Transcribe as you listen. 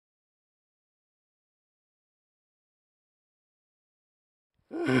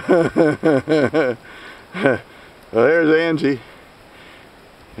Well, there's Angie.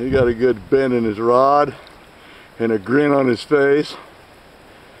 He got a good bend in his rod and a grin on his face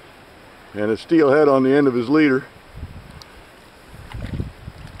and a steelhead on the end of his leader.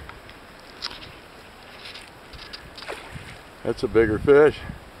 That's a bigger fish.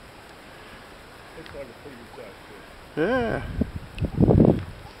 Looks like a pretty good size fish. Yeah.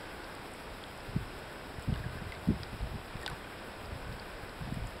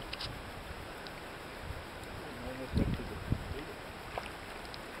 Almost up to the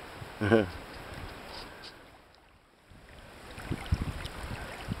leader.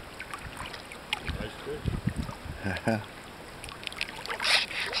 Nice fish.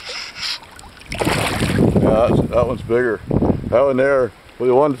 Yeah, that one's bigger. That one there, well,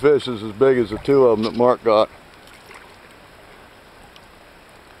 the one fish is as big as the two of them that Mark got.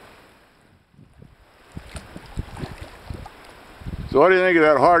 So what do you think of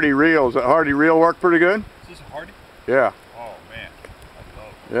that Hardy reel? Does that Hardy reel work pretty good? Is this a Hardy? Yeah. Oh man, I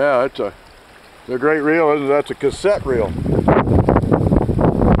love it. Yeah, it's a great reel, isn't it? That's a cassette reel.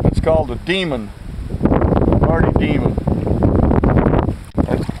 It's called a Demon. Hardy Demon.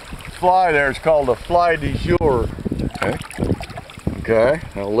 That fly there is called a fly de jour. Okay. Okay,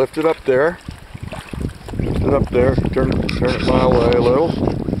 I'll lift it up there. Lift it up there. Turn it my way a little.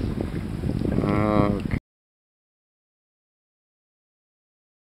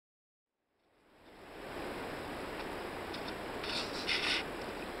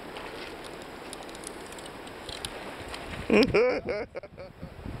 Okay.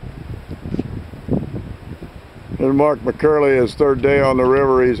 And Mark McCurley, his third day on the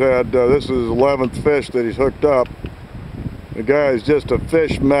river, he's had, this is his 11th fish that he's hooked up. The guy is just a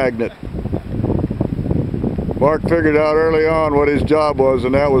fish magnet. Mark figured out early on what his job was,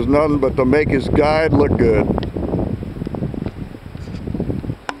 and that was nothing but to make his guide look good.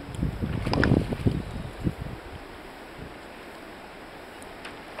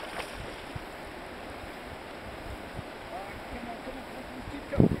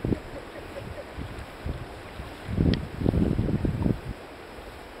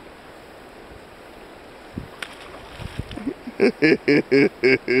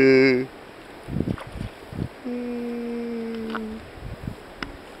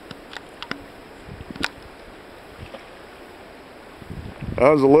 That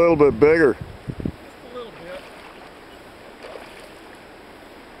was a little bit bigger. Just a little bit.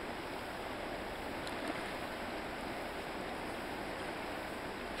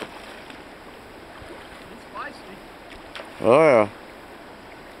 It's spicy. Oh yeah.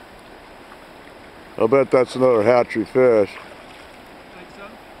 I'll bet that's another hatchery fish. Think so?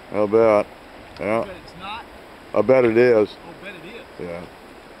 I'll bet. I Yeah. bet it's not. I bet it is. Oh, bet it is. Yeah.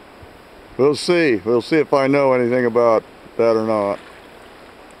 We'll see. We'll see if I know anything about that or not.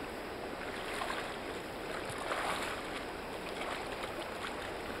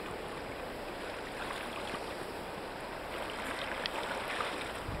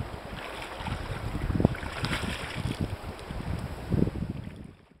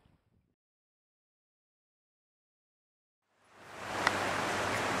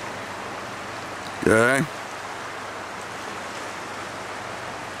 Okay.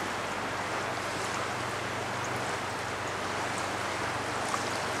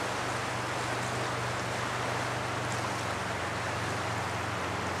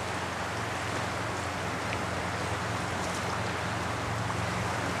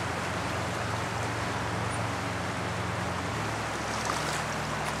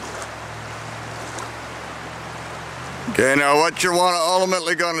 Okay, now what you're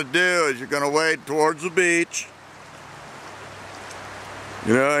ultimately going to do is you're going to wade towards the beach.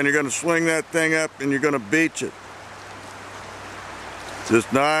 You know, and you're going to swing that thing up and you're going to beach it.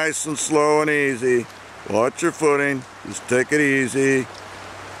 Just nice and slow and easy. Watch your footing. Just take it easy.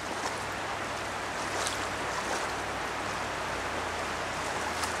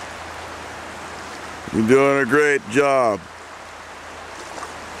 You're doing a great job.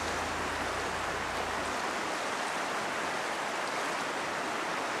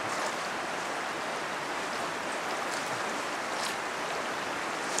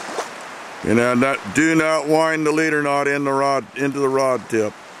 You know, do not wind the leader knot in the rod into the rod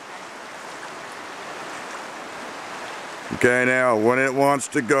tip. Okay, now when it wants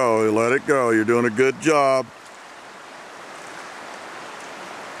to go, you let it go. You're doing a good job.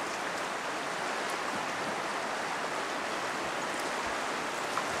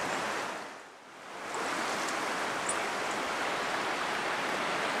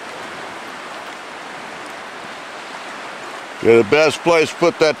 Yeah, the best place to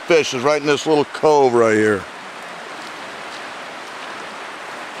put that fish is right in this little cove right here.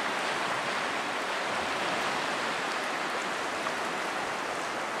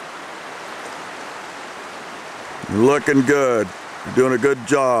 Looking good. You're doing a good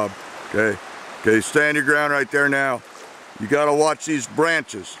job. Okay. Okay, stand your ground right there now. You gotta watch these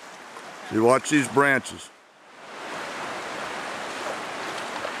branches. You watch these branches.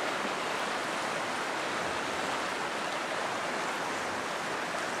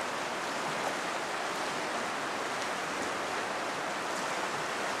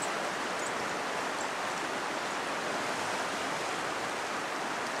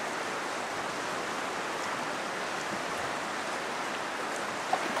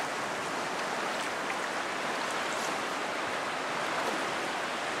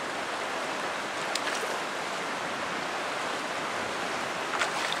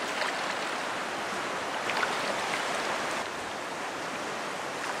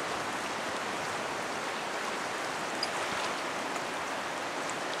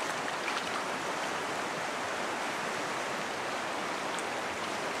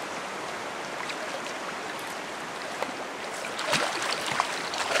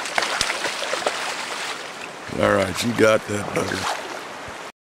 All right, you got that, bugger.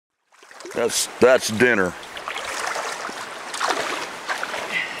 That's dinner.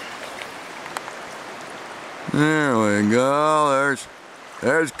 There we go.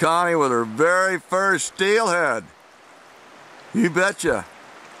 There's Connie with her very first steelhead. You betcha.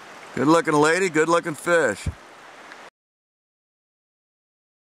 Good looking lady, good looking fish.